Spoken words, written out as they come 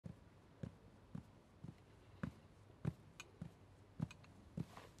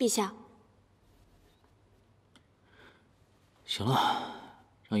陛下。行了，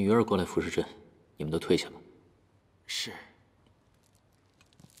让鱼儿过来服侍朕，你们都退下吧。是。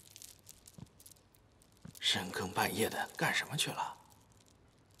深更半夜的干什么去了？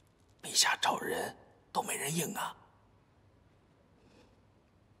陛下找人都没人应啊。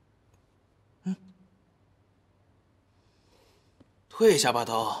退下吧，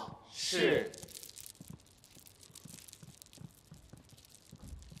都。是。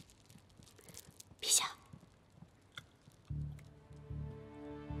陛下。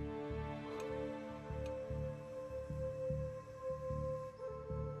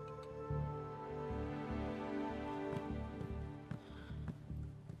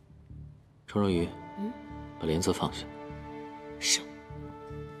程若愚，把帘子放下。是。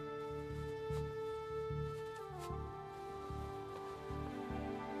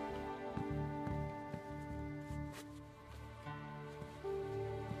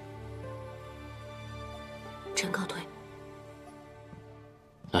臣告退。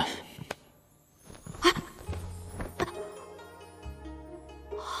来。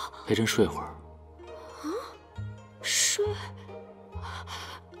陪朕睡会儿。睡。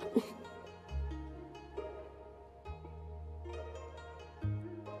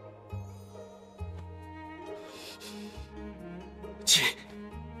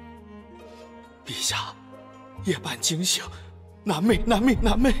陛下，夜半惊醒，难寐难寐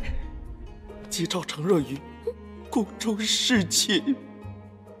难寐！急召程若愚，宫中侍寝。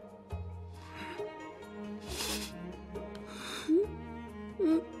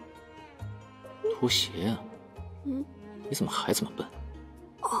脱鞋啊！你怎么还这么笨？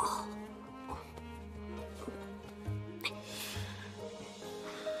哦。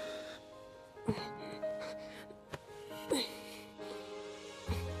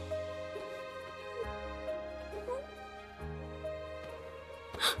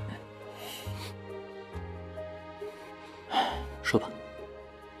说吧。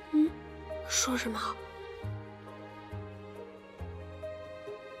说什么？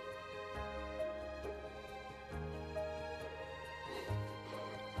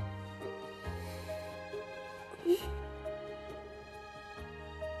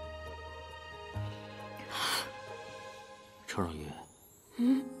程若愚，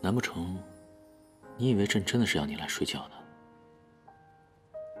难不成你以为朕真的是要你来睡觉的？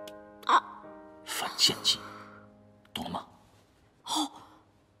啊！反间计，懂了吗？哦，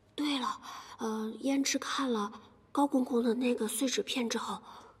对了，胭脂看了高公公的那个碎纸片之后，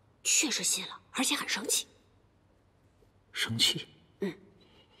确实信了，而且很生气。生气？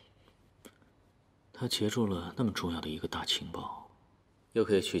他截住了那么重要的一个大情报，又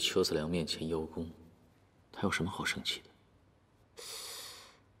可以去邱子良面前邀功，他有什么好生气的？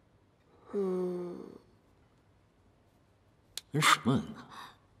恩什么恩呢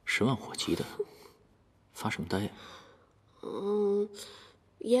？10万火急的，发什么呆呀？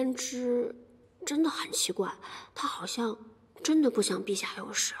胭脂真的很奇怪，她好像真的不想陛下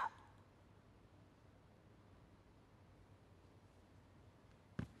有事。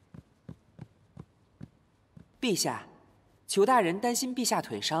陛下，裘大人担心陛下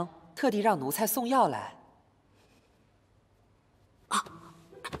腿伤，特地让奴才送药来。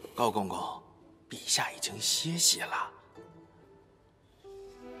高公公，陛下已经歇息了。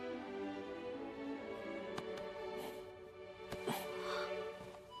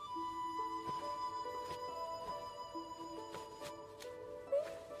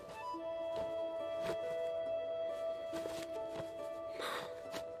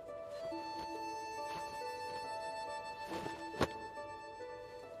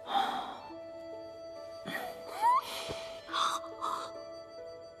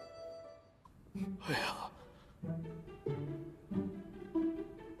哎呀！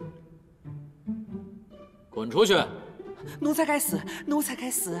滚出去！奴才该死，奴才该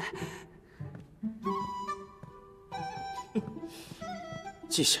死！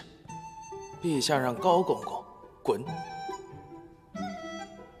记下，陛下让高公公滚。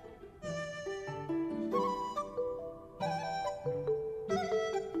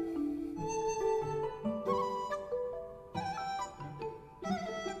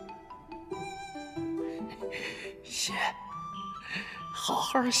写，好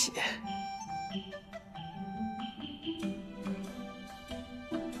好写。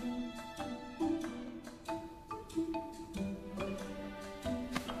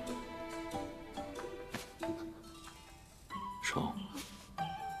手。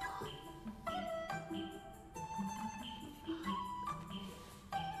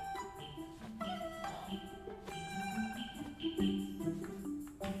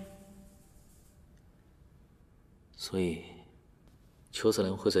所以，裘子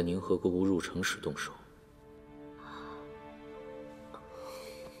良会在宁和国务入城时动手。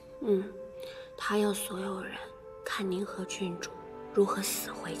他要所有人看宁和郡主如何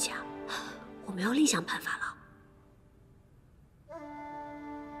死回家，我们要另想办法了。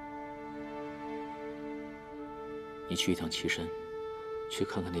你去一趟岐山，去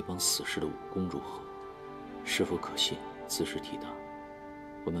看看那帮死士的武功如何，是否可信，姿势体大，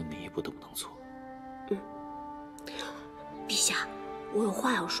我们每一步都不能错。陛下，我有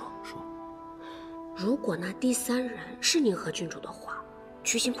话要说。说，如果那第三人是宁和郡主的话，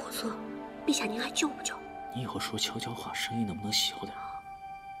居心叵测，陛下您还救不救？你以后说悄悄话，声音能不能小点？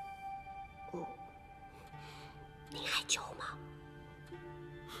您还救吗？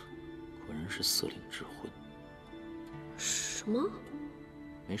果然是色灵之婚。什么？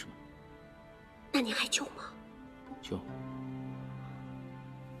没什么。那您还救吗？救。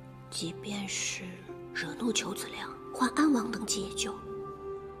即便是惹怒裘子良，换安王登基也救。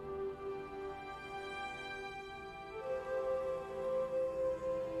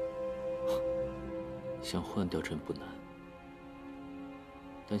想换掉朕不难，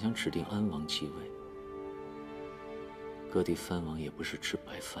但想指定安王继位，各地藩王也不是吃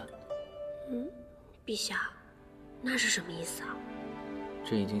白饭的。陛下，那是什么意思啊？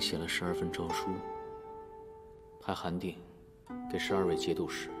朕已经写了12份诏书，派韩定给12位节度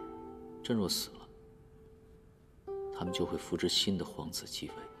使。朕若死了，他们就会扶植新的皇子继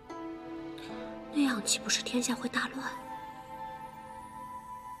位。那样岂不是天下会大乱？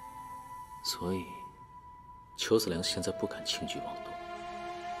所以，裘子良现在不敢轻举妄动。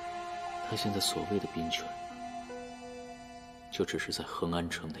他现在所谓的兵权，就只是在恒安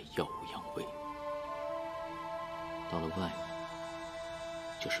城内耀武扬威。到了外面，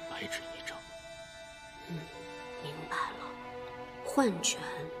就是白纸一张。明白了，宦权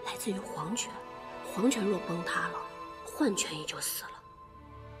来自于皇权，皇权若崩塌了，宦权也就死了。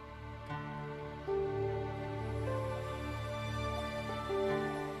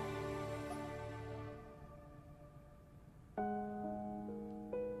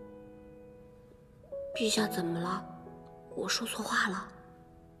陛下怎么了？我说错话了？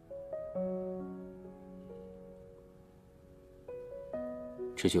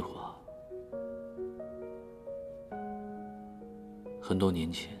这句话很多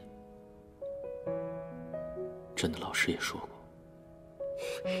年前，朕的老师也说过。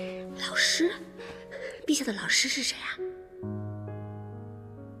老师？陛下的老师是谁啊？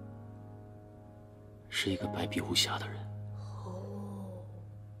是一个白璧无瑕的人。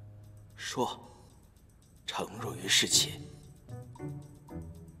说，程若愚侍妾，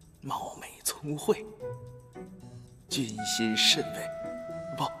貌美聪慧，君心甚伟，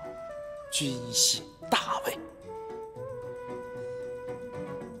不，君心大伟。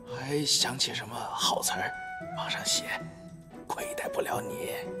还想起什么好词儿往上写，亏待不了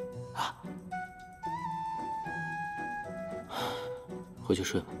你啊！回去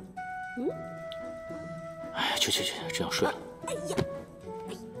睡吧。哎，去，朕要睡了。哎呀，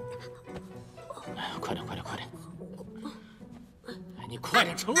快点！哎，你快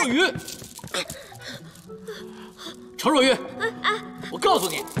点，程若愚！程若愚，我告诉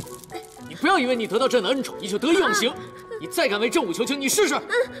你，你不要以为你得到朕的恩宠，你就得意忘形。你再敢为朕武求情，你试试！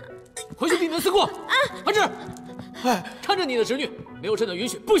回去闭门思过。韩志，看着你的侄女，没有朕的允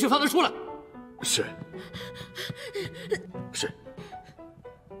许，不许放她出来。是。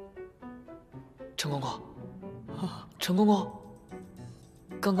陈公公，陈公公，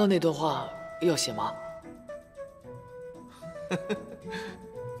刚刚那段话要写吗？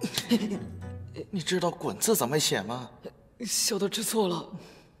你知道“滚”字怎么写吗？小的知错了。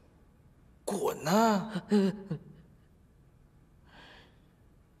滚啊！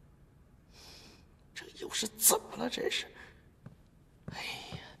这又是怎么了？这是。哎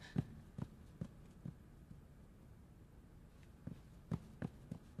呀！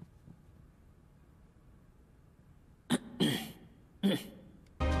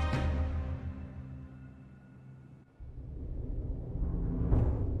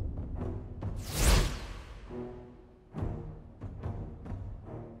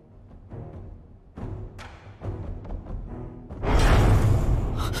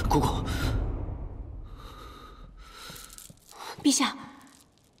姑姑，陛下，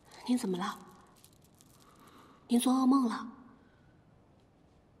您怎么了？您做噩梦了？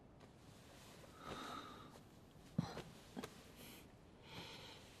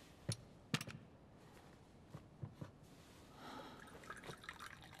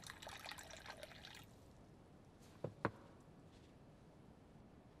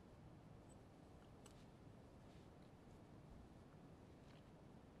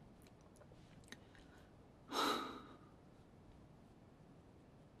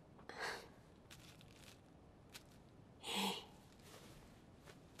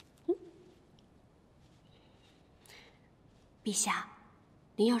陛下，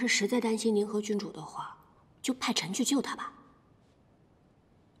您要是实在担心宁和郡主的话，就派臣去救他吧。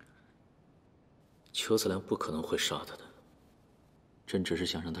邱子良不可能会杀他的，朕只是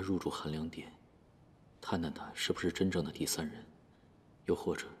想让他入住寒凉殿，探探他是不是真正的第三人，又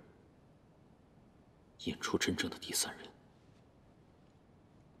或者引出真正的第三人。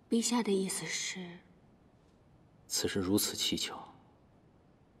陛下的意思是，此事如此蹊跷，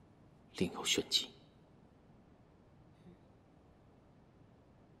另有玄机。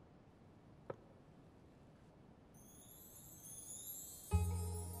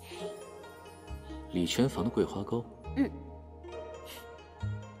礼泉坊的桂花糕，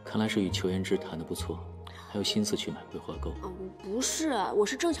看来是与裘言之谈得不错，还有心思去买桂花糕。不是，我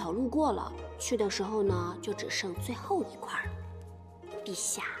是正巧路过了，去的时候呢，就只剩最后一块了。陛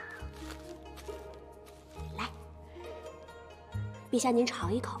下，来，陛下您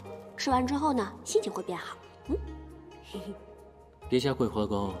尝一口，吃完之后呢，心情会变好。别家桂花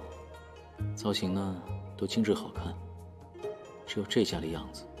糕，造型呢都精致好看，只有这家的样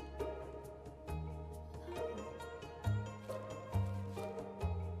子。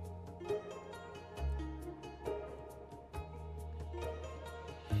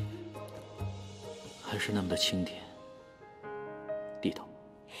还是那么的清甜。地头，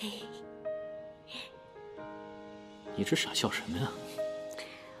你这傻笑什么呀？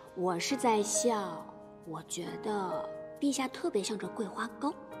我是在笑，我觉得陛下特别像这桂花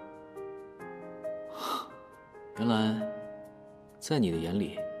糕。原来，在你的眼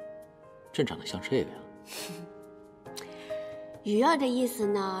里，朕长得像这个呀？鱼儿的意思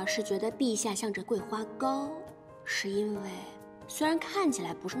呢，是觉得陛下像这桂花糕，是因为虽然看起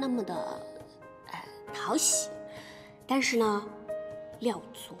来不是那么的讨喜，但是呢，料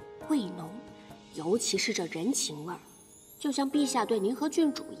足味浓，尤其是这人情味儿，就像陛下对宁和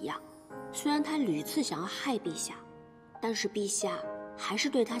郡主一样。虽然他屡次想要害陛下，但是陛下还是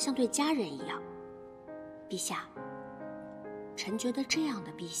对他像对家人一样。陛下，臣觉得这样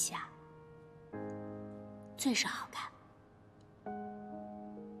的陛下最是好看。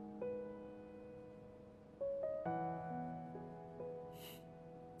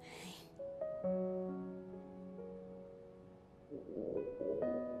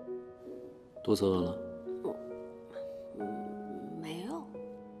肚子饿了？没有。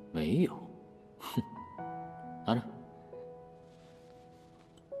没有？哼，拿着。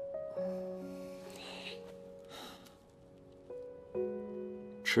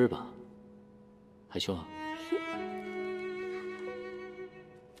吃吧，害羞啊？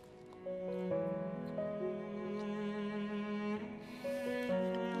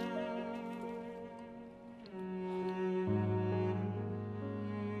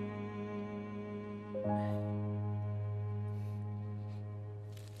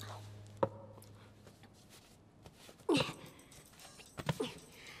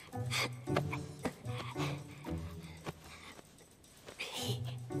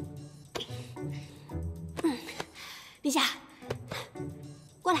陛下，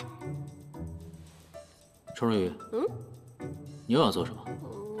过来。程若雨，你又要做什么？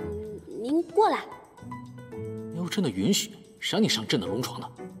您过来。要真的允许，谁让你上朕的龙床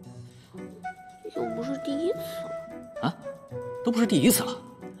的？又不是第一次了。啊，都不是第一次了。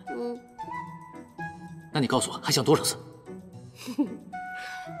那你告诉我，还想多少次？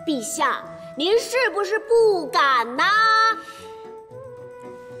陛下，您是不是不敢呐？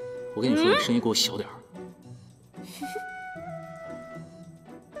我跟你说，你声音给我小点儿。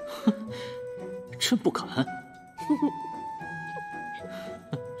朕不敢。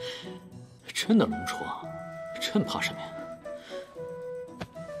朕的龙床，朕怕什么呀？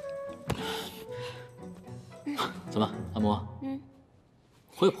怎么，按摩？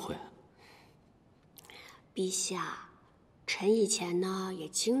会不会？陛下，臣以前呢也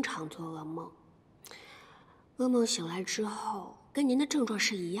经常做噩梦。噩梦醒来之后，跟您的症状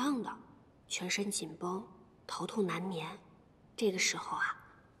是一样的，全身紧绷，头痛难眠。这个时候啊，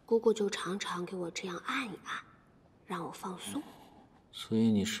姑姑就常常给我这样按一按，让我放松。所以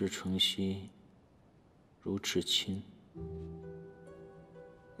你视承熙如至亲。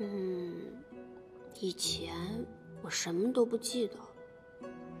以前我什么都不记得，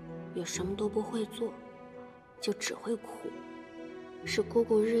也什么都不会做，就只会哭。是姑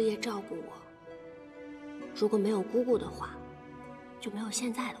姑日夜照顾我。如果没有姑姑的话，就没有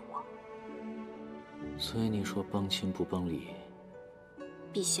现在的我。所以你说帮亲不帮理。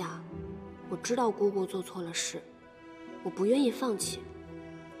陛下，我知道姑姑做错了事，我不愿意放弃，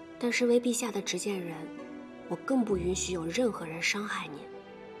但是为陛下的执剑人，我更不允许有任何人伤害您，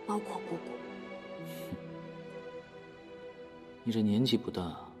包括姑姑。你这年纪不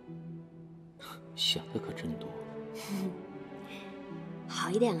大，想的可真多。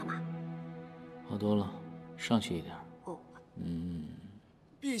一点了吗？好多了，上去一点。哦，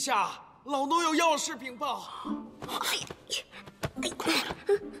陛下，老奴有要事禀报。哎呀，去，哎呀，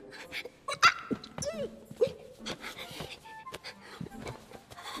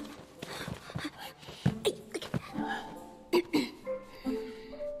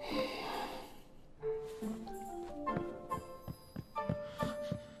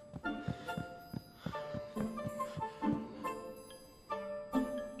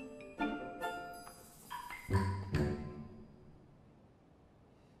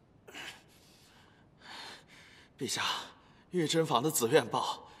陛下，御珍坊的紫苑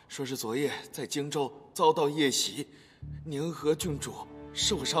报说是昨夜在荆州遭到夜袭，宁河郡主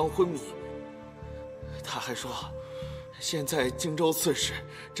受伤昏迷。他还说，现在荆州刺史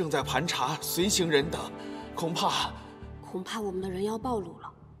正在盘查随行人等，恐怕我们的人要暴露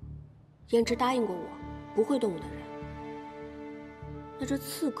了。胭脂答应过我，不会动我的人。那这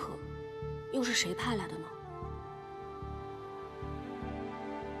刺客又是谁派来的呢？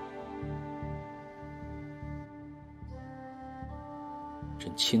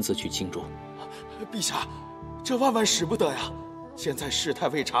朕亲自去荆州。陛下，这万万使不得呀！现在事态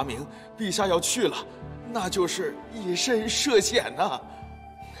未查明，陛下要去了，那就是以身涉险呐。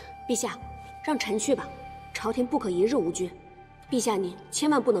陛下，让臣去吧，朝廷不可一日无君。陛下您千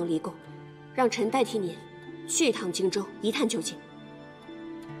万不能离宫，让臣代替您去一趟荆州，一探究竟。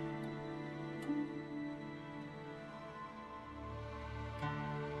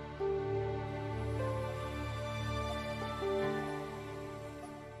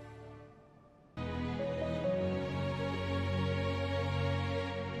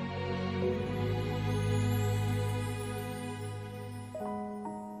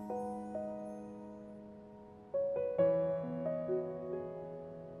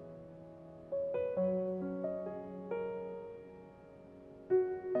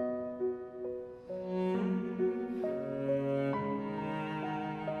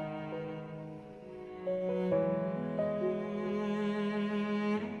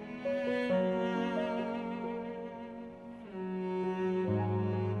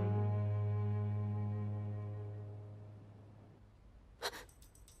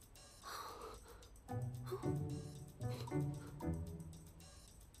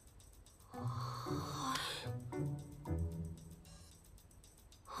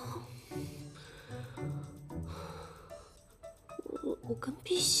我跟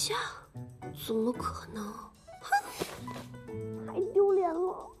陛下，怎么可能？哼，太丢脸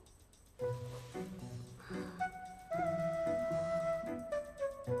了。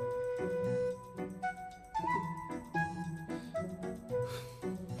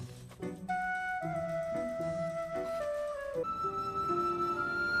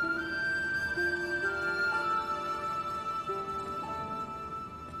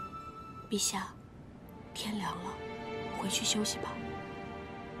陛下，天凉了，回去休息吧。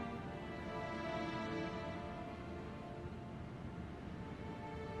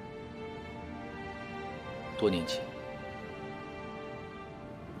多年前，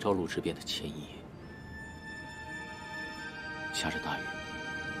朝露之变的前一夜，下着大雨，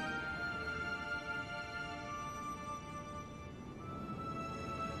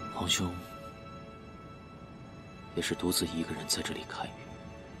皇兄也是独自一个人在这里看雨。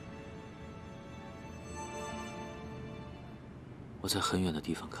我在很远的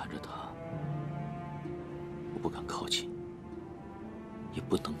地方看着他，我不敢靠近，也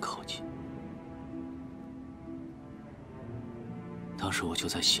不能靠近。当时我就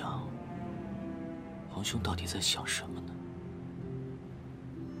在想，皇兄到底在想什么呢？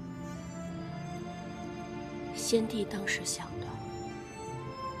先帝当时想的，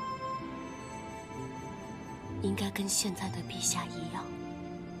应该跟现在的陛下一样。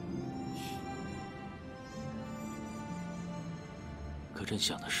可朕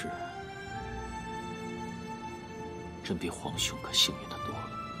想的是，朕比皇兄可幸运的多了。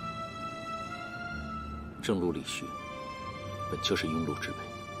正路李旭本就是庸碌之辈，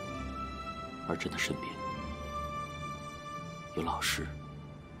而朕的身边有老师，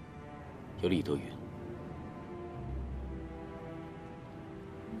有李德云。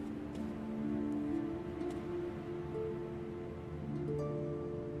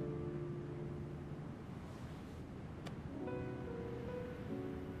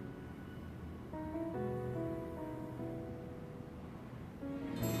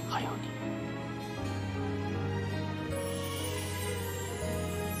还有你。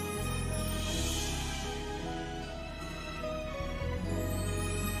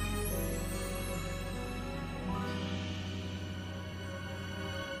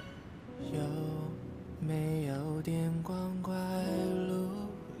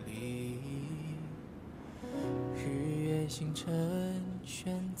星辰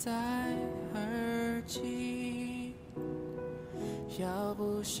悬在耳际，要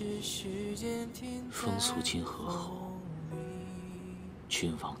不是时间停在风肃金河后，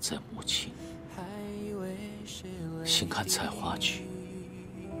君王在母亲，兴看采花菊，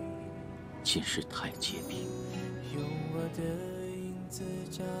今日太结冰。用我的影子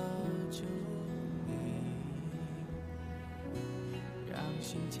照住你，让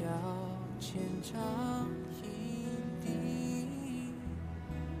心跳牵长一滴。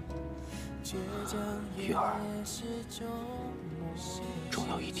月儿，终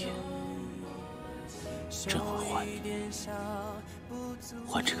有一天，朕会还你，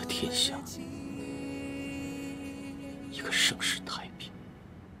还这个天下一个盛世太平。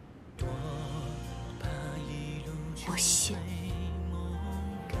我信。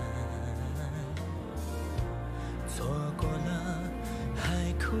错过了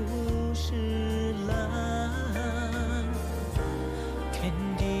海枯石烂，天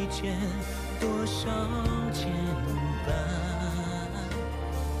地间多少牵绊，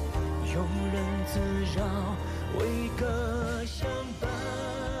庸人自扰为歌相伴。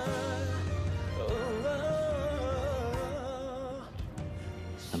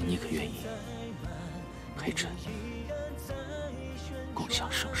那么你可愿意陪朕共享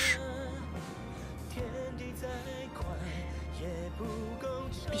盛世？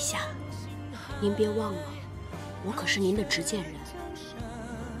陛下，您别忘了，我可是您的执剑人。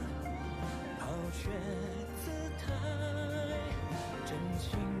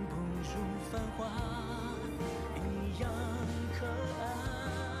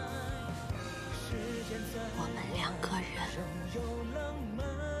我们两个人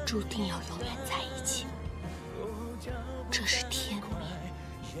注定要永远在一起，这是天命。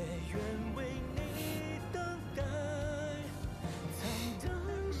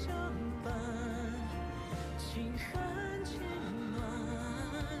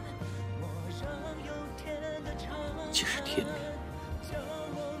既是天命，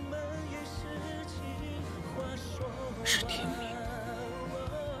是天命，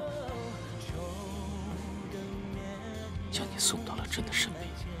将你送到了朕的身边，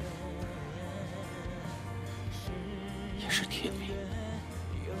也是天命，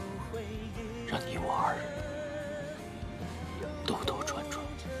让你我二人兜兜转转，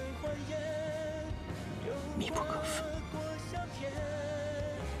密不可分。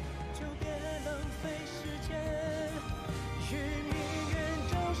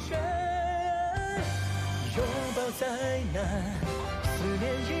拥抱再难，思念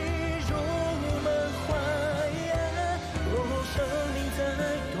已入门怀。生命再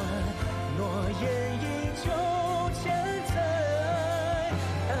短，诺言依旧千载。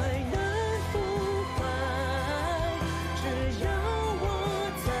爱难复怀，只要我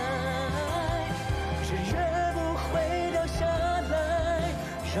在，日月不会掉下来，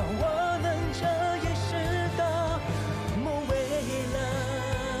让我能这一世到梦未来。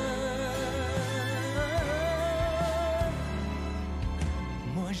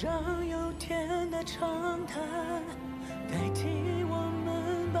莫让有天的长谈代替我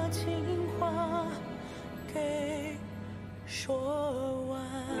们把情话给说完。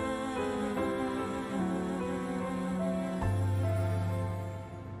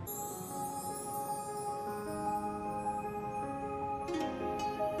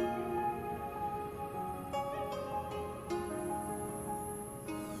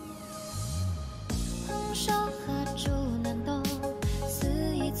红烧河竹南东，肆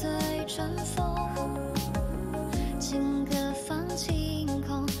意醉春风。情歌放晴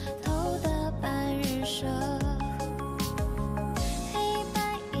空，偷得半日舍。黑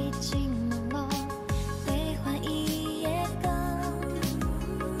白已经朦胧，悲欢一夜更。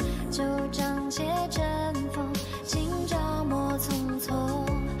旧章借阵风，今朝莫匆匆。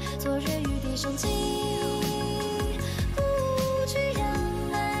昨日与笛声尽，无惧让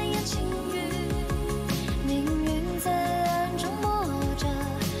难言情语。命运在暗中默着，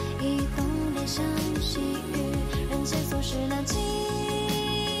一泓莲香细雨。人间琐事难尽，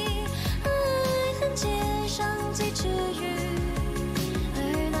爱恨皆伤几尺余。而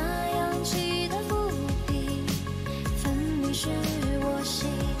那扬起的伏笔，分明是我心。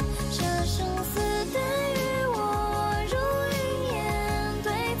这生死对于我如云烟对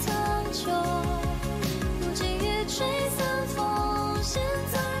苍穹，如今月吹三风，现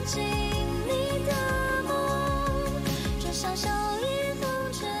钻进你的梦。这小小一红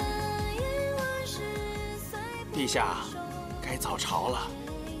尘，愿万事随陛下，该早朝了。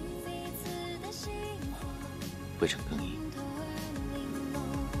微臣更衣。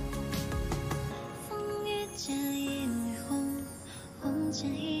风雨间一缕红，红间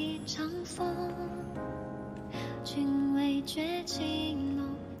一场风。君未觉情浓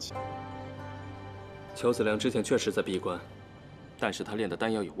情。邱子良之前确实在闭关，但是他炼的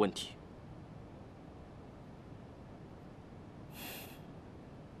丹药有问题。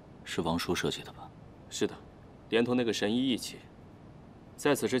是王叔设计的吧？是的，连同那个神医一起。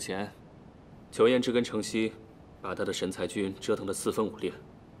在此之前，裘彦之跟程曦把他的神裁军折腾得四分五裂，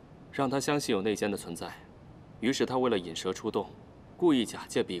让他相信有内奸的存在。于是他为了引蛇出洞，故意假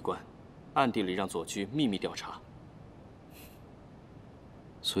借闭关，暗地里让左居秘密调查。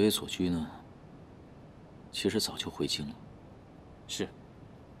所以左居呢，其实早就回京了。是，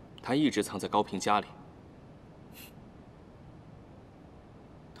他一直藏在高平家里。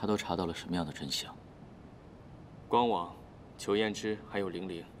他都查到了什么样的真相？光网、裘彦之还有玲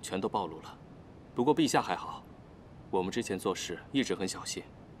玲全都暴露了。不过陛下还好，我们之前做事一直很小心，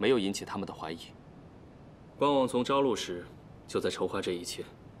没有引起他们的怀疑。光网从招录时就在筹划这一切，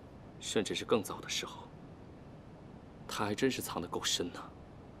甚至是更早的时候。他还真是藏得够深呢。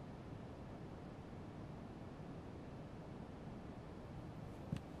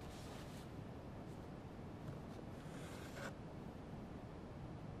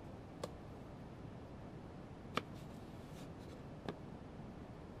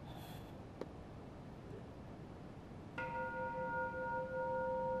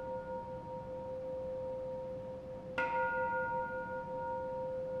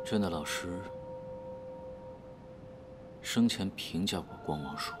朕的老师生前评价过光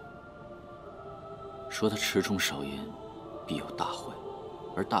王叔，说他池中少言，必有大慧，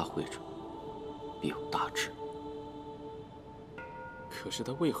而大慧者必有大智。可是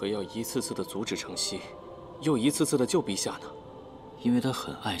他为何要一次次的阻止程曦，又一次次的救陛下呢？因为他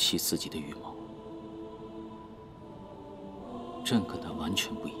很爱惜自己的羽毛。朕跟他完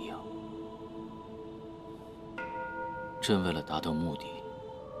全不一样。朕为了达到目的，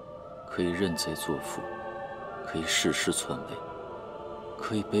可以认贼作父，可以弑师篡位，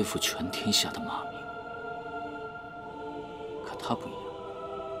可以背负全天下的骂名。可他不一样，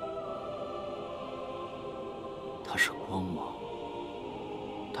他是光王，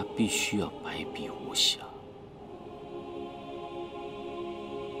他必须要白璧无瑕。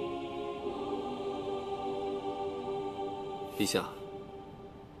陛下，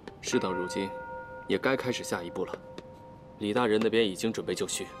事到如今，也该开始下一步了。李大人那边已经准备就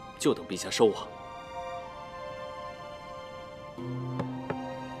绪，就等陛下收网。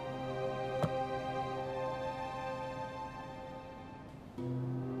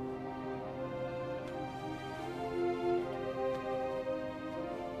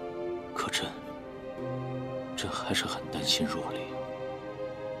可朕还是很担心若琳。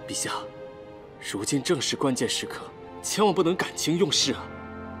陛下，如今正是关键时刻，千万不能感情用事啊！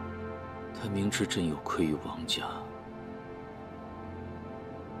他明知朕有愧于王家，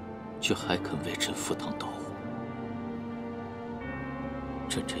却还肯为朕赴汤蹈火。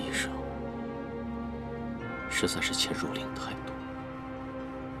朕这一生实在是欠若琳太多，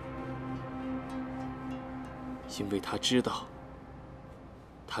因为他知道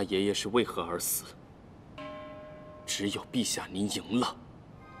他爷爷是为何而死。只有陛下您赢了，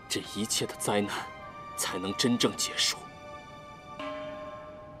这一切的灾难才能真正结束。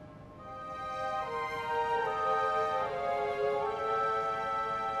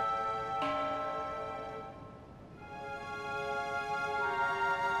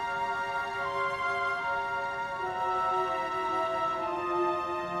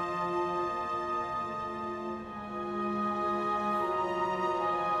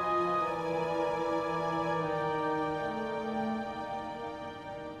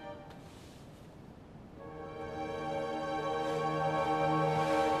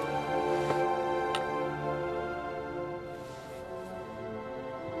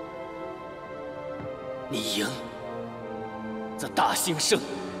你赢，则大兴胜；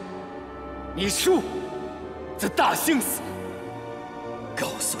你输，则大兴死。告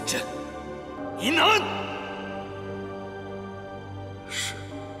诉朕，你能？是。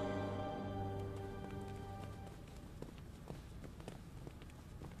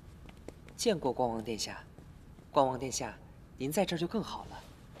见过光王殿下。光王殿下，您在这儿就更好了。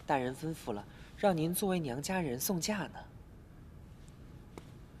大人吩咐了，让您作为娘家人送嫁呢。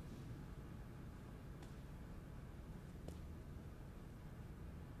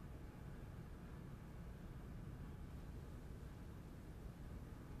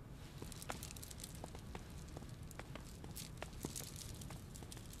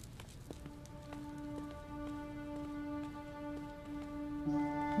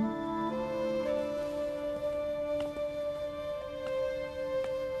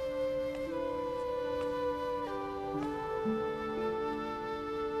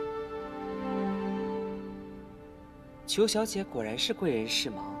裘小姐果然是贵人事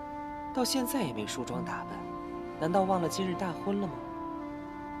忙，到现在也没梳妆打扮，难道忘了今日大婚了吗？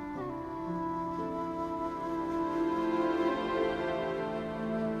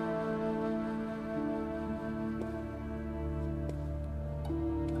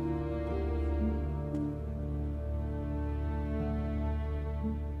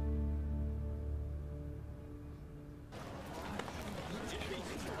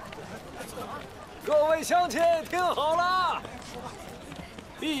各位乡亲，听好了！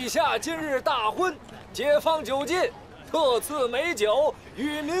陛下今日大婚，解放酒禁，特赐美酒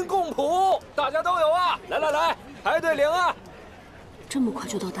与民共谱，大家都有啊！来来来，排队领啊！这么快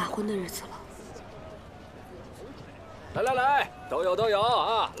就到大婚的日子了？来来来，都有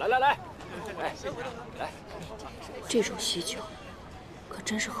啊！来来来，哎，来，这种喜酒，可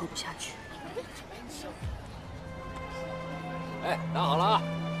真是喝不下去。哎，拿好了啊！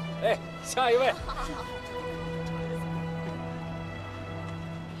哎，下一位。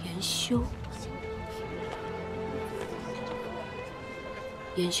元修，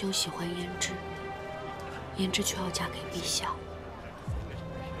元修喜欢胭脂，胭脂却要嫁给陛下。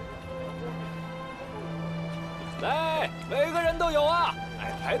来，每个人都有啊！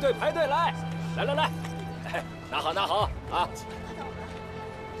哎，排队来，来，哎，拿好啊！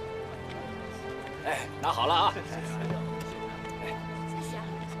哎，拿好了啊！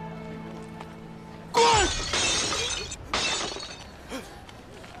滚！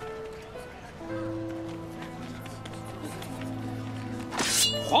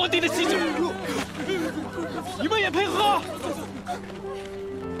皇帝的喜酒，你们也配合？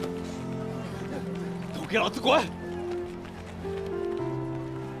都给老子滚！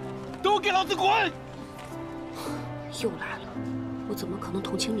都给老子滚！又来了，我怎么可能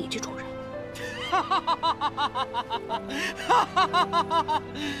同情你这种人？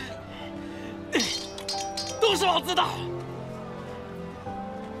都是老子的！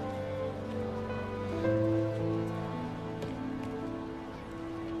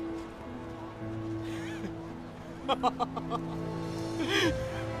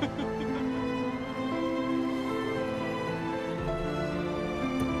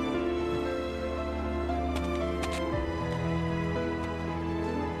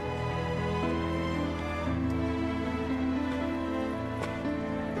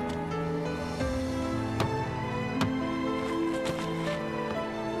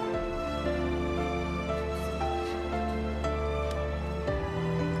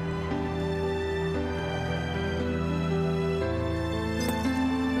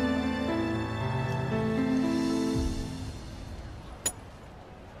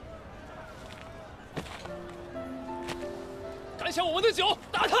敢抢我们的酒，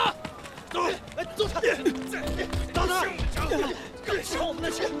打他！走，来揍他！打他！敢抢我们的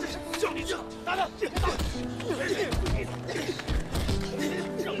酒，打他！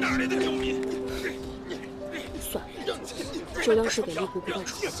扔哪来的刁民？算了，就当是给厉姑姑报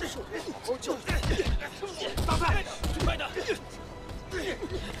仇。打开，最快的！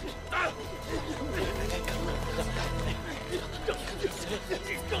打！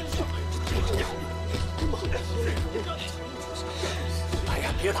哎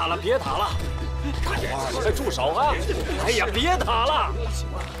呀，别打了，大伙儿住手啊！哎呀，别打了！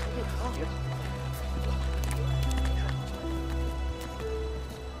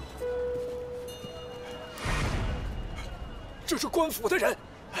这是官府的人，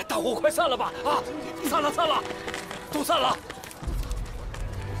大伙快散了吧！啊，散了，都散了。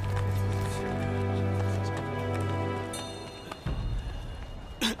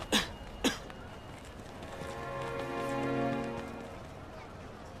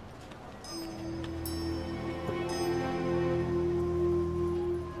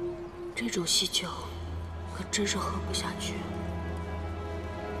这种喜酒，可真是喝不下去。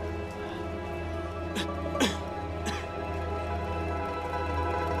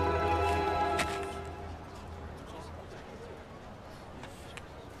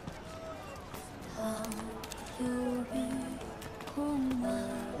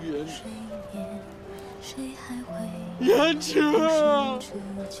胭脂啊！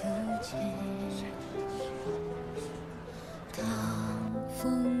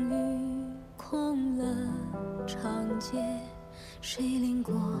风雨空了长街，谁淋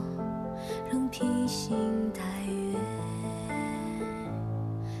过仍披星戴月？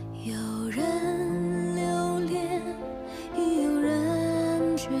有人留恋，亦有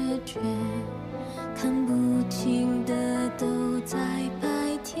人决绝，看不清的都在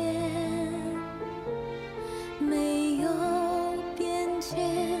白天。没有边界，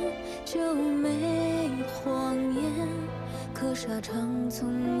就没谎言。可沙场从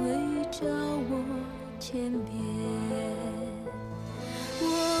未教我天边。我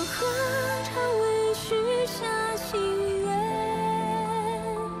何尝未许下心愿，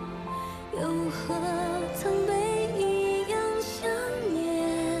又何曾被一样想念？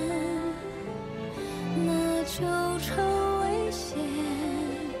那旧愁未歇，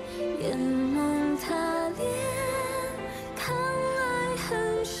眼梦他恋，看爱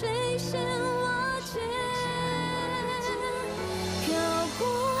恨谁先瓦解？漂泊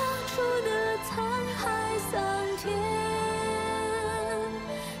出的沧海桑田，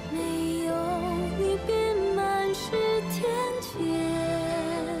没有你便满是天堑，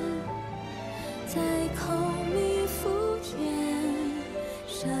在口蜜腹剑，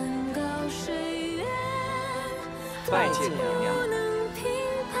山高水远，拜见娘娘。不能平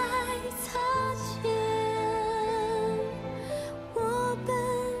白擦肩。我奔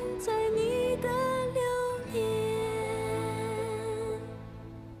在你的流年。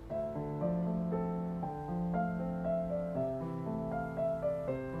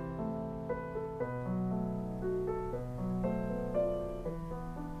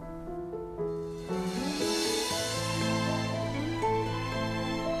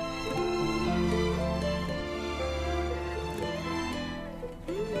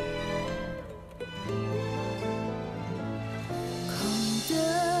空的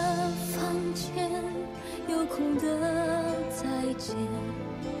房间，有空的再见，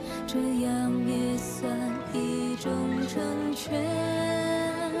这样也算一种成全。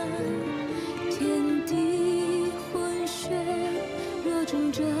天地昏眩，若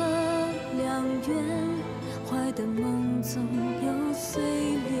终这良缘，怀的梦总有碎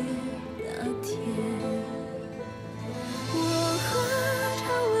裂那天。我何尝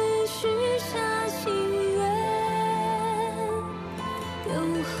未许下心愿，又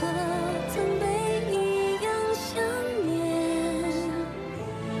何曾被一样想念？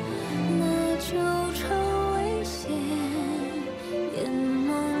那旧愁未歇，眼梦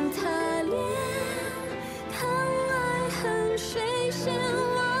他恋，看爱恨谁先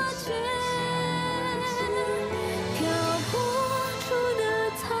瓦解？漂泊出的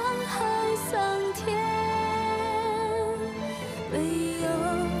沧海桑田，没有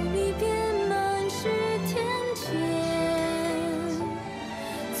你便满是天堑，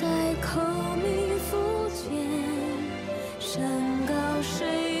在口蜜腹剑，山高水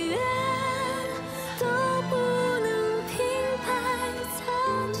远，都不能平白擦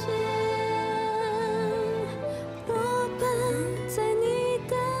肩。我奔在你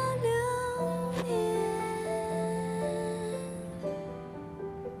的流年。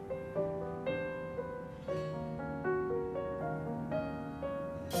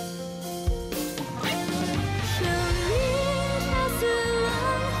生命恰似浪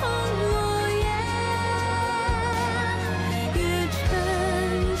花落叶，越沉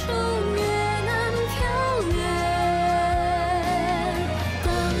重越难飘远。当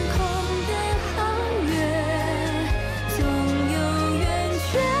空的皓月，总有圆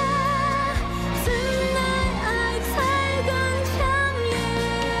缺，怎奈爱才更强烈？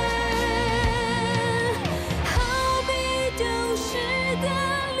好比丢失的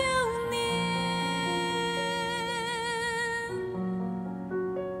流年。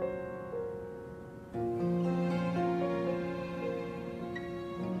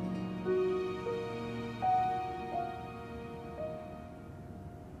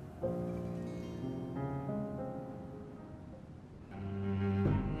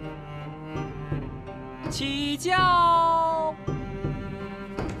起轿。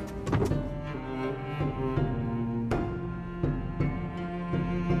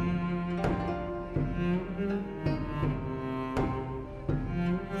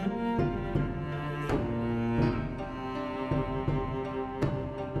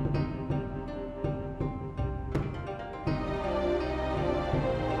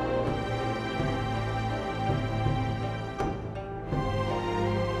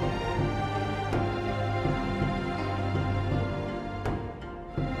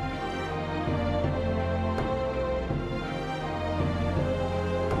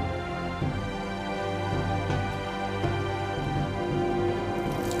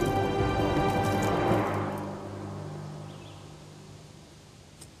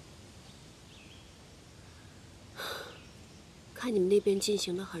看你们那边进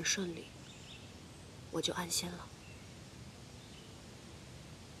行得很顺利，我就安心了。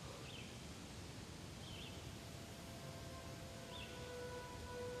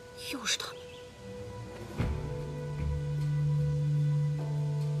又是他们。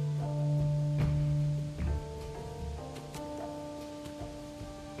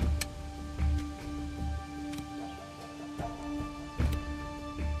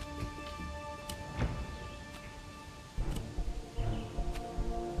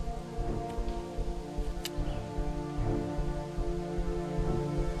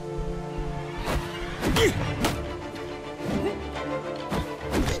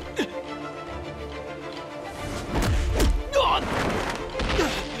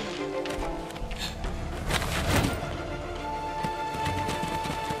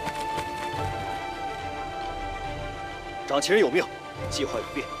其人有命，计划有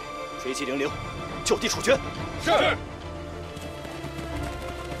变，追击玲玲，就地处决。是。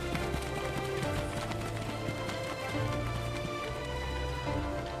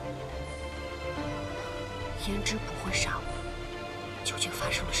胭脂不会杀我，究竟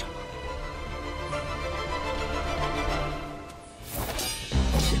发生了什么？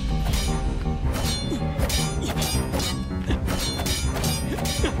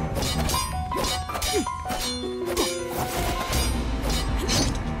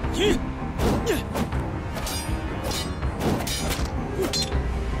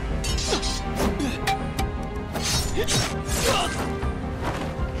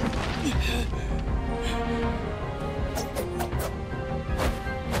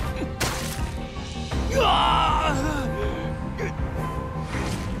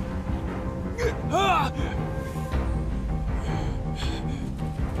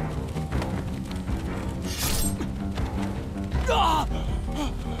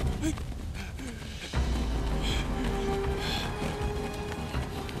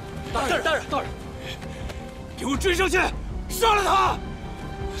大人，给我追上去，杀了他！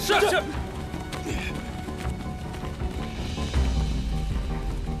是。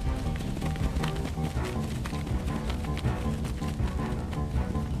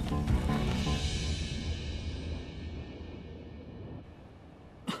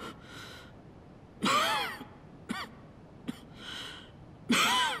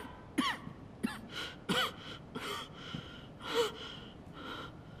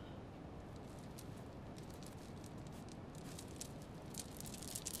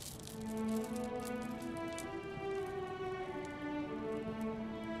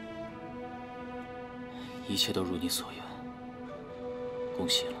一切都如你所愿，恭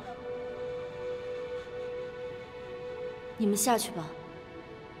喜了。你们下去吧，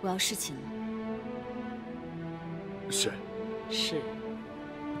我要侍寝了。是。是。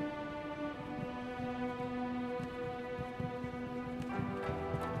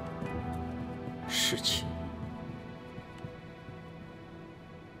侍寝。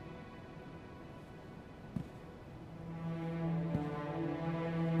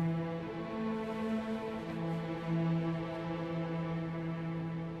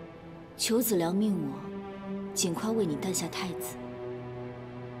裘子良命我尽快为你诞下太子。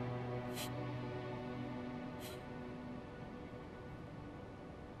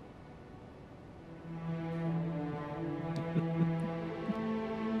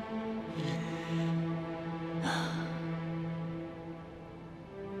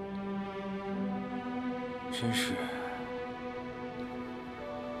真是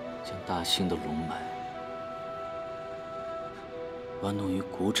将大兴的龙脉玩弄于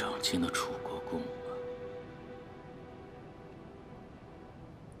股掌间的楚国公啊！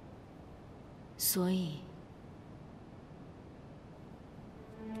所以，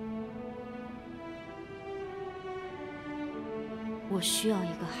我需要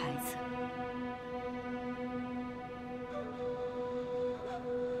一个孩子。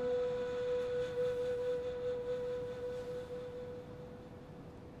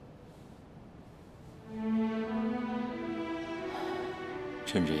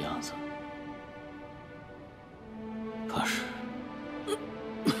朕这样子，怕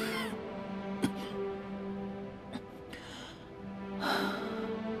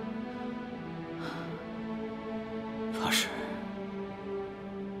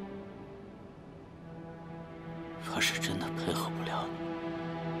是真的配合不了你。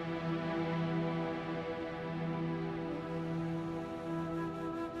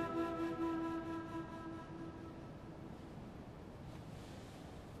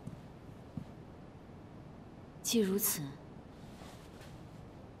既如此，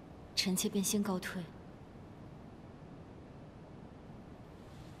臣妾便先告退。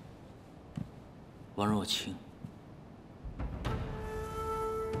王若清，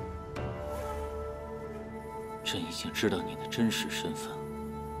朕已经知道你的真实身份。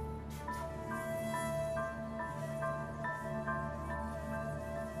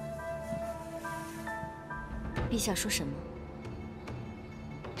陛下说什么？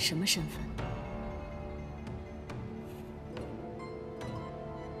什么身份？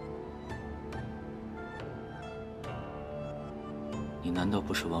你难道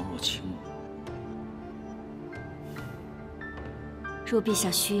不是王若清吗？若陛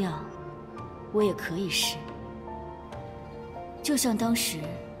下需要，我也可以是。就像当时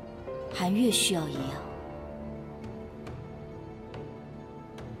韩月需要一样。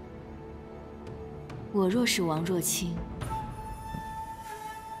我若是王若清，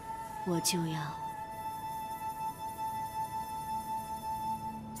我就要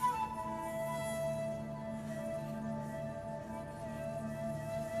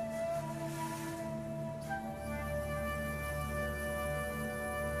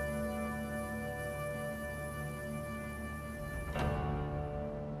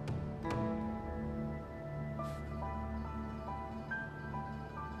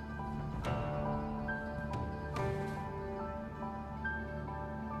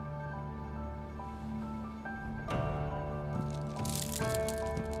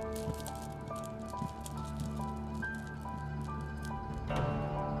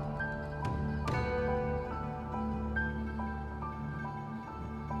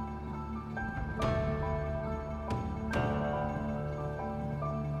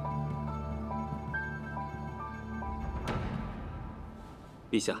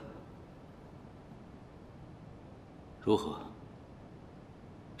陛下，如何？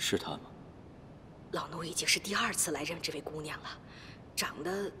是她吗？老奴已经是第2次来认这位姑娘了，长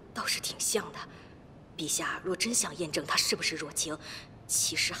得倒是挺像的。陛下若真想验证她是不是若晴，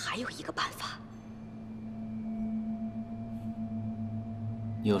其实还有一个办法。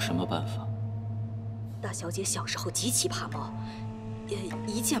你有什么办法？大小姐小时候极其怕猫，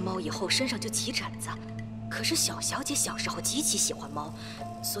一见猫以后身上就起疹子。可是小小姐小时候极其喜欢猫，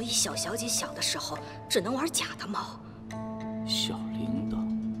所以小小姐小的时候只能玩假的猫。小铃铛。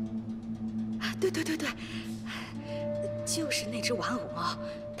对，就是那只玩偶猫，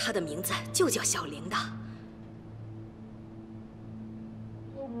它的名字就叫小铃铛。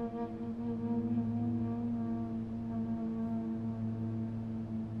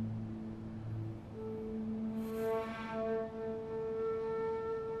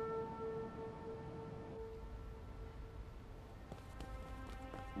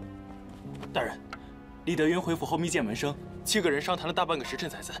大人，李德云回府后密见门生，7个人商谈了大半个时辰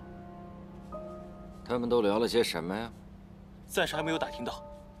才散。他们都聊了些什么呀？暂时还没有打听到。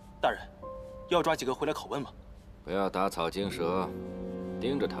大人，要抓几个回来拷问吗？不要打草惊蛇，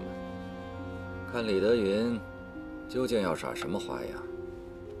盯着他们，看李德云究竟要耍什么花样。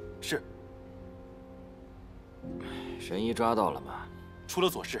是。神医抓到了吗？除了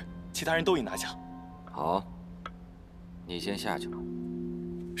左氏，其他人都已拿下。好，你先下去吧。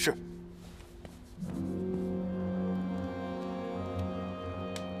是。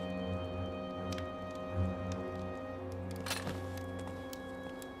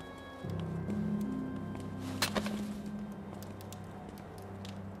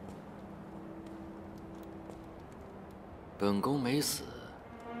本宫没死，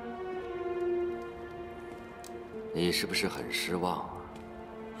你是不是很失望啊？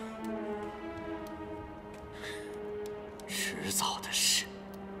迟早的事。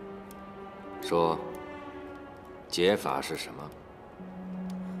说，解法是什么？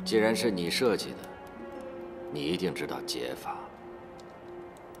既然是你设计的，你一定知道解法。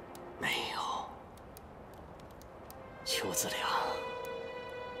没有，邱子良，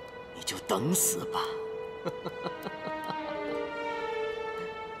你就等死吧。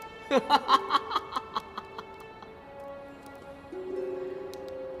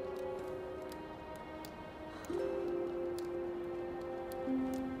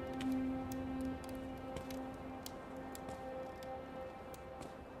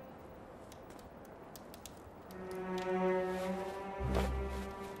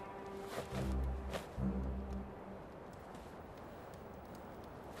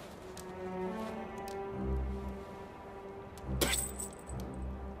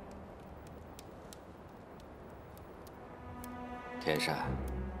天善，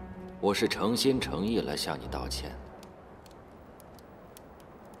我是诚心诚意来向你道歉。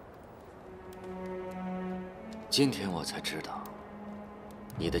今天我才知道，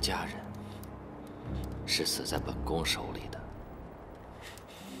你的家人是死在本宫手里的。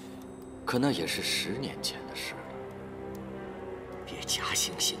可那也是10年前的事了。别假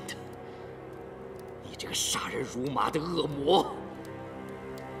惺惺的，你这个杀人如麻的恶魔，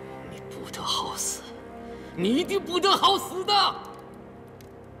你不得好死，你一定不得好死的！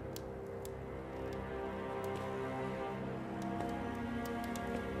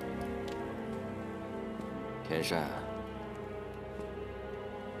天善，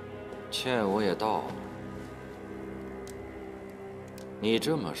歉我也道了。你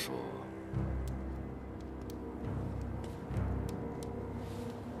这么说，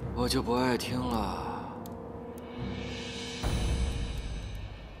我就不爱听了。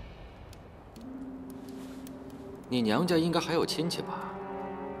你娘家应该还有亲戚吧？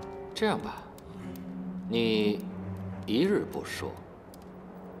这样吧，你1日不说，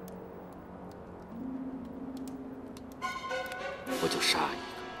我就杀一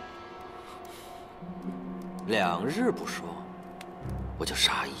个；2日不说，我就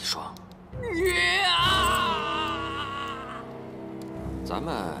杀1双。咱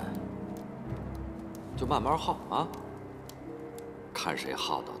们就慢慢耗啊，看谁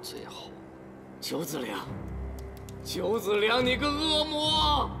耗到最后。邱子良，邱子良，你个恶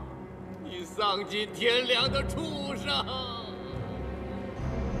魔，你丧尽天良的畜生！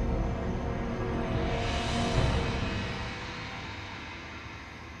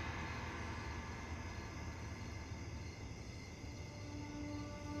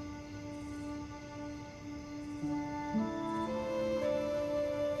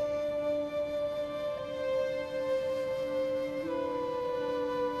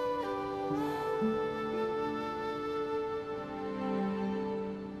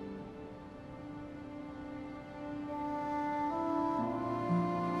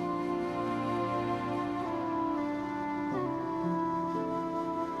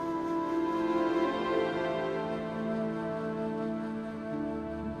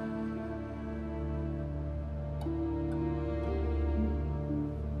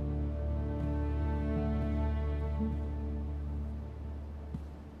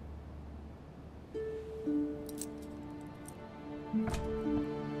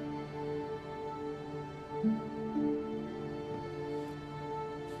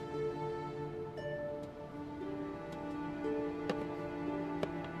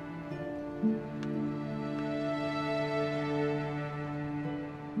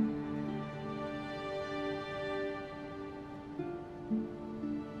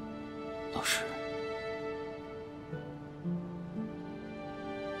老师，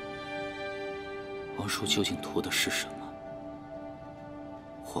王叔究竟图的是什么？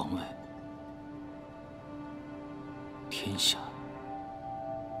皇位、天下，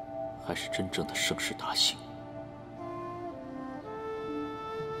还是真正的盛世大兴？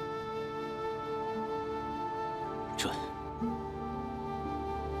朕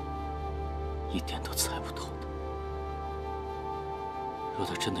一点都猜不透的。若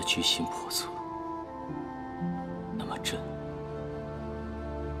他真的居心叵测，那么朕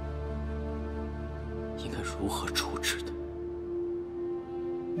应该如何处置他？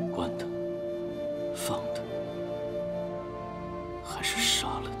关他、放他，还是杀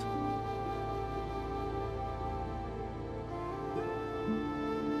了他？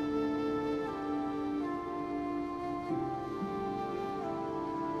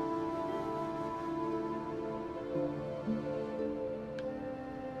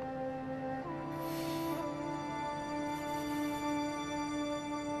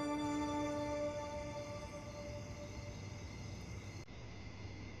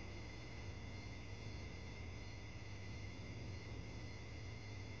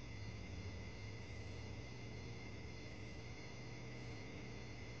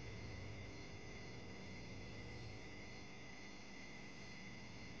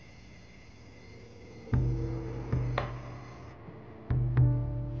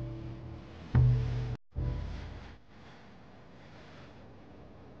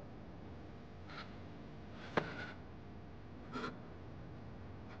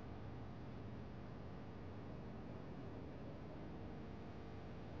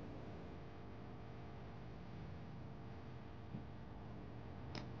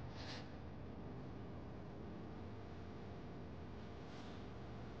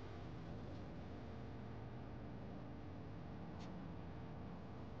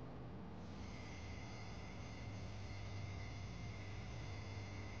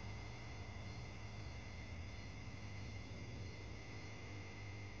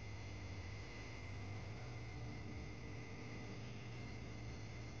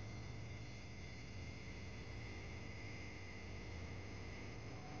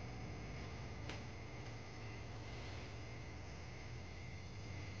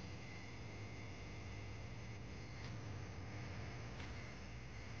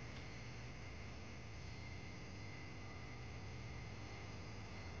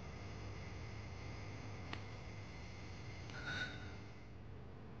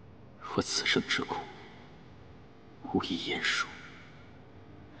我此生之苦，无以言述。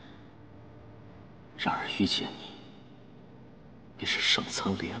然而遇见你，便是上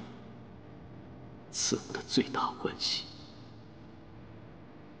苍怜我，赐我的最大欢喜。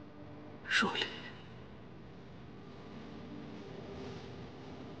若离，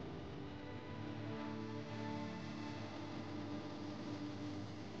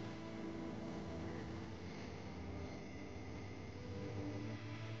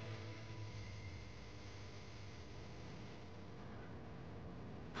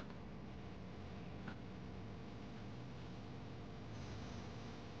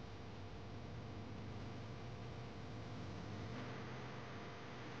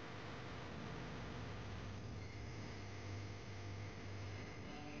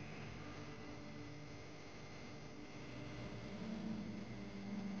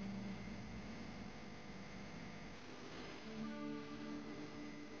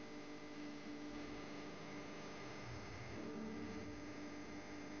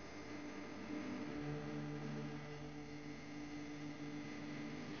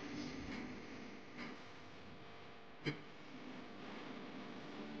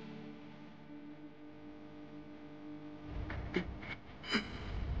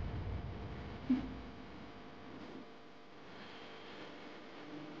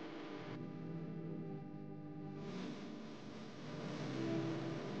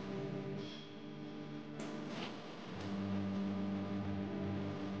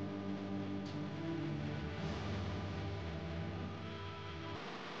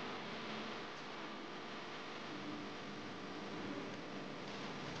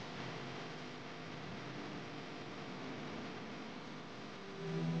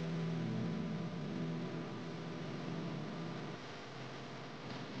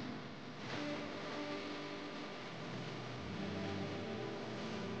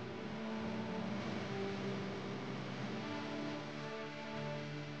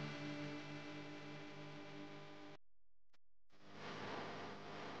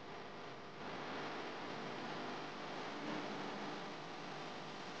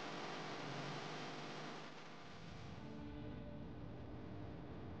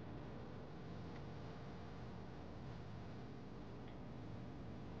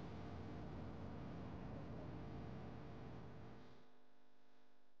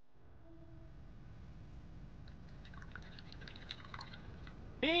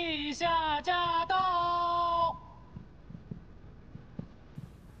陛下驾到！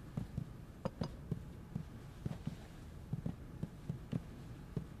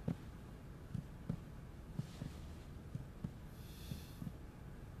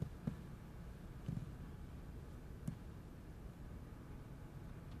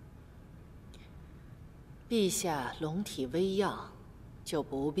陛下龙体微恙，就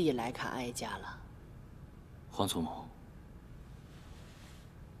不必来看哀家了。皇祖母，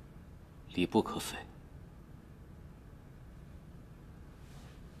礼不可废。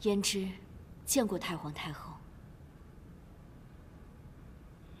胭脂见过太皇太后。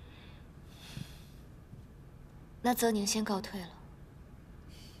那则宁先告退了。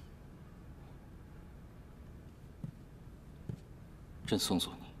朕送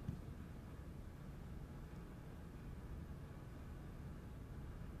走你。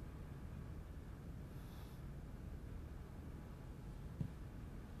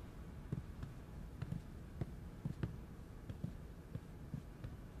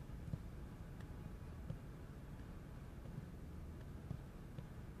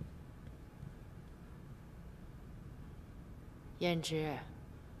胭脂，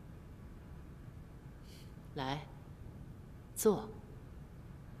来，坐。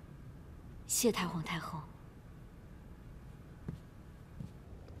谢太皇太后。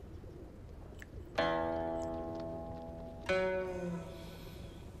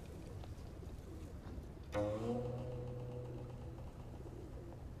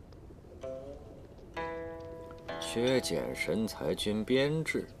削减神裁军编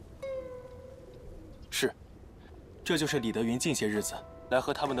制。是，这就是李德云近些日子来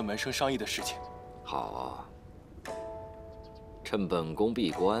和他们的门生商议的事情。好啊，趁本宫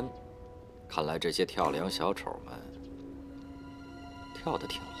闭关，看来这些跳梁小丑们跳得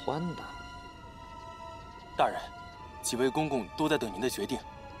挺欢的。大人，几位公公都在等您的决定，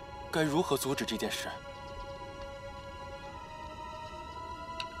该如何阻止这件事？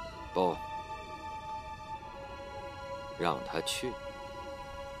不，让他去。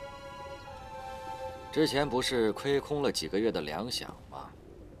之前不是亏空了几个月的粮饷吗？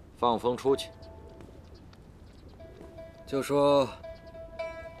放风出去，就说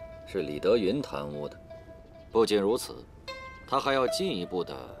是李德云贪污的。不仅如此，他还要进一步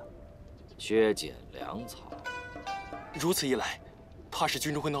的削减粮草。如此一来，怕是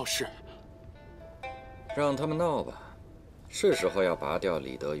军中会闹事。让他们闹吧，是时候要拔掉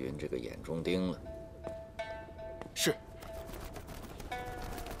李德云这个眼中钉了。是。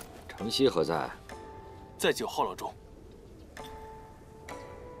程曦何在？在9号牢中。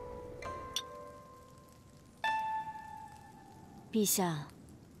陛下，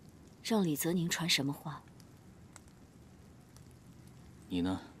让李泽宁传什么话？你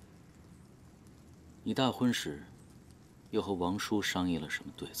呢？你大婚时，又和王叔商议了什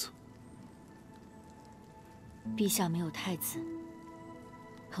么对策？陛下没有太子，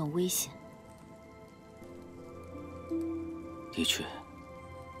很危险。的确。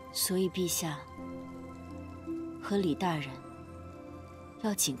所以陛下和李大人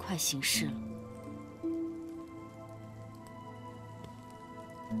要尽快行事了。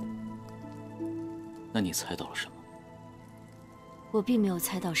那你猜到了什么？我并没有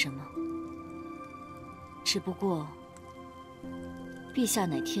猜到什么，只不过陛下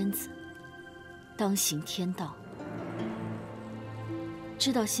乃天子，当行天道。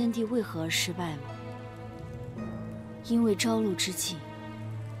知道先帝为何而失败吗？因为朝露之际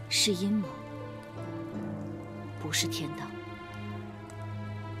是阴谋，不是天道。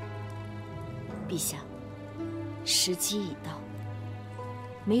陛下，时机已到，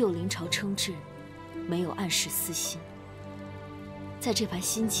没有临朝称制，没有暗示私心。在这盘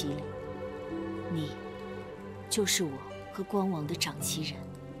新棋里，你就是我和光王的掌棋人。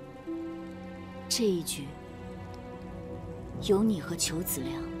这一局，由你和裘子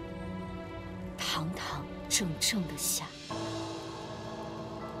良堂堂正正的下。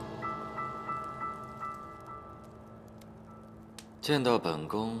见到本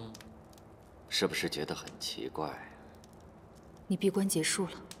宫，是不是觉得很奇怪？你闭关结束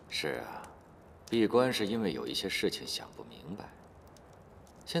了？是啊，闭关是因为有一些事情想不明白，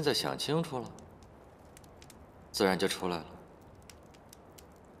现在想清楚了，自然就出来了。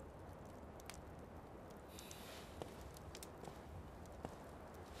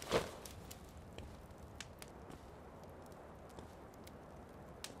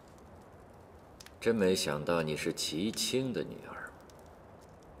真没想到你是齐青的女儿。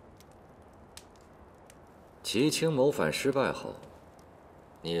齐青谋反失败后，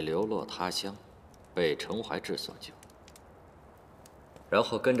你流落他乡，被程怀志所救，然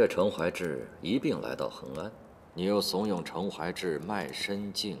后跟着程怀志一并来到恒安。你又怂恿程怀志卖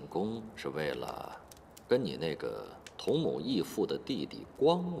身进宫，是为了跟你那个同母异父的弟弟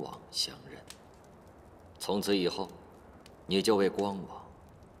光王相认。从此以后，你就为光王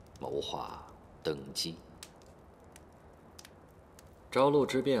谋划登基。朝露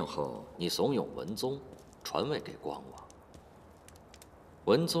之变后，你怂恿文宗传位给光王。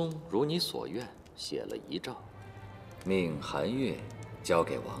文宗如你所愿，写了遗诏，命韩岳交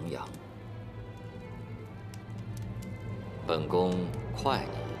给王阳。本宫快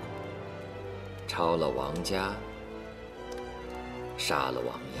你一步，抄了王家，杀了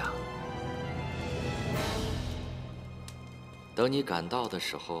王阳。等你赶到的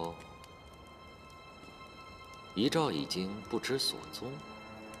时候，遗诏已经不知所踪。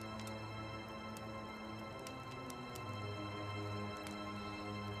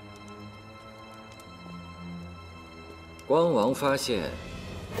光王发现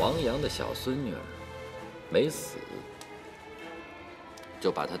王阳的小孙女儿没死，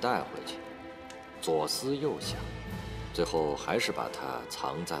就把她带回去，左思右想，最后还是把她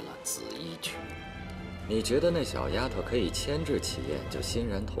藏在了紫衣区。你觉得那小丫头可以牵制启燕，就欣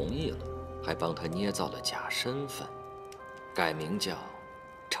然同意了，还帮她捏造了假身份，改名叫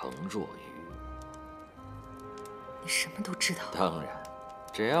程若愚。你什么都知道？当然，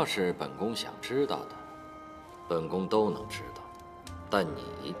只要是本宫想知道的，本宫都能知道。但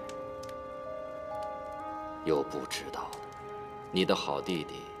你有不知道的，你的好弟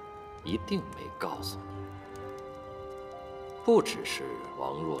弟一定没告诉你。不只是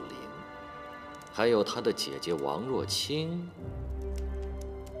王若琳，还有她的姐姐王若清，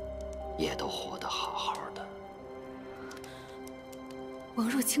也都活得好好的。王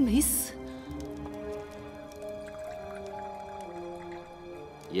若清没死。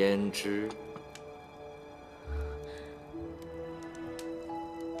胭脂，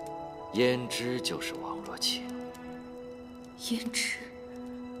胭脂就是王若清。胭脂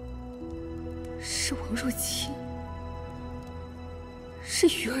是王若清，是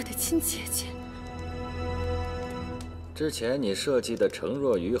鱼儿的亲姐姐。之前你设计的程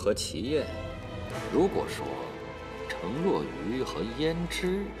若愚和齐燕，如果说程若愚和胭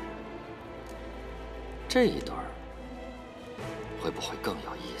脂这一对儿，会不会更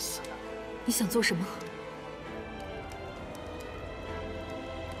有意思呢？你想做什么？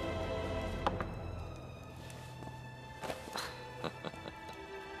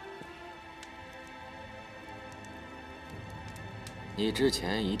你之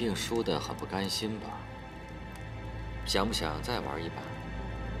前一定输得很不甘心吧？想不想再玩一把？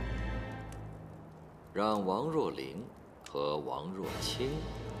让王若琳和王若清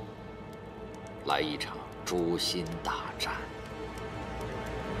来一场诛心大战。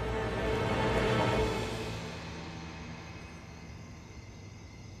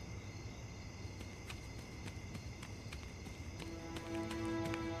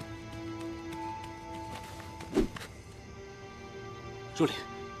若琳，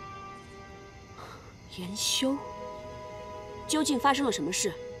严修，究竟发生了什么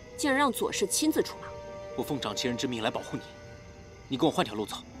事，竟然让左氏亲自出马？我奉长亲人之命来保护你，你跟我换条路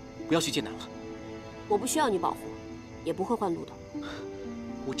走，不要去艰难了。我不需要你保护，也不会换路的。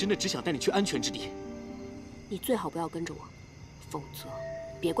我真的只想带你去安全之地。你最好不要跟着我，否则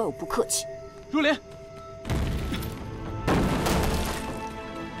别怪我不客气。若琳，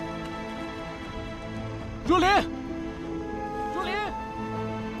若琳，若琳，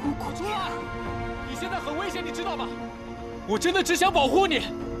姑姑，出来！你现在很危险，你知道吗？我真的只想保护你。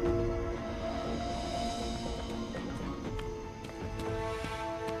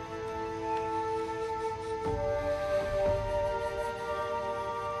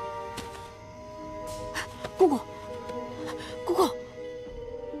姑姑，姑姑，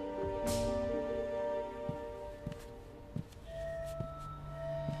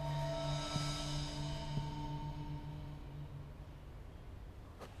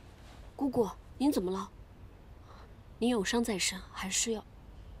姑姑，您怎么了？您有伤在身，还是要……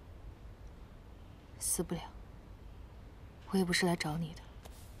死不了。我也不是来找你的，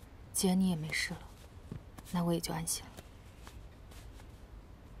既然你也没事了，那我也就安心了。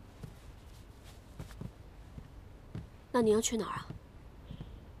那你要去哪儿啊？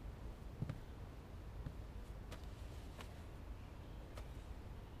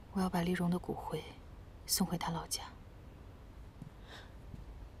我要把丽蓉的骨灰送回她老家。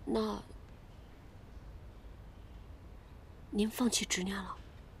那您放弃执念了？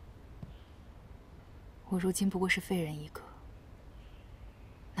我如今不过是废人一个，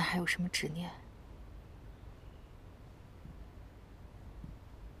哪还有什么执念？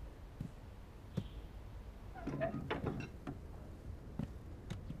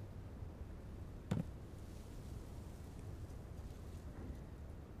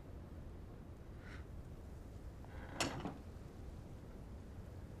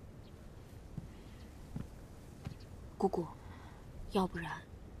姑姑，要不然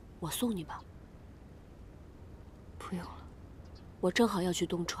我送你吧。不用了，我正好要去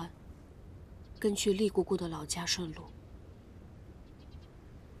东川，跟去厉姑姑的老家顺路。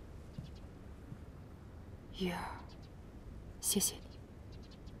玉儿，谢谢你。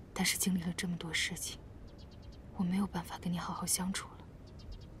但是经历了这么多事情，我没有办法跟你好好相处了。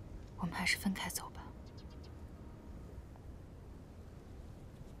我们还是分开走吧。